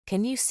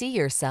Can you see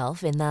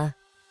yourself in the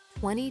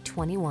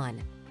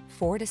 2021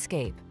 Ford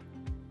Escape?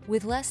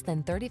 With less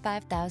than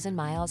 35,000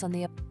 miles on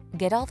the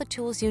get all the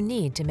tools you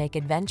need to make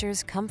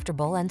adventures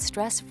comfortable and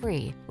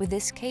stress-free with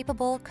this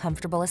capable,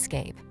 comfortable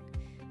Escape.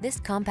 This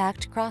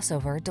compact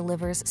crossover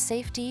delivers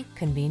safety,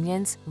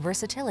 convenience,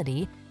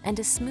 versatility, and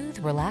a smooth,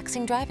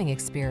 relaxing driving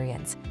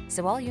experience,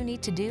 so all you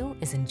need to do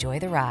is enjoy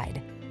the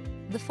ride.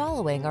 The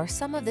following are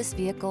some of this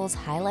vehicle's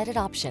highlighted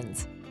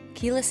options: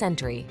 keyless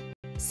entry,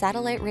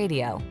 satellite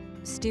radio,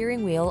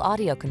 steering wheel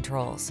audio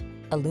controls,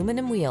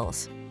 aluminum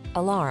wheels,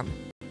 alarm,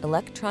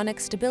 electronic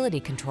stability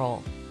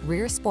control,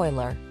 rear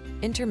spoiler,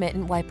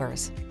 intermittent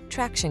wipers,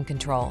 traction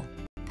control,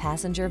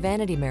 passenger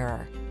vanity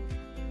mirror.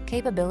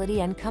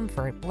 Capability and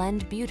comfort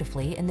blend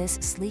beautifully in this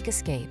sleek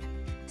Escape.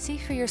 See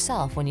for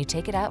yourself when you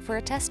take it out for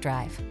a test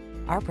drive.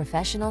 Our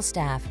professional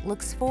staff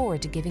looks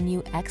forward to giving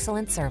you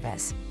excellent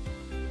service.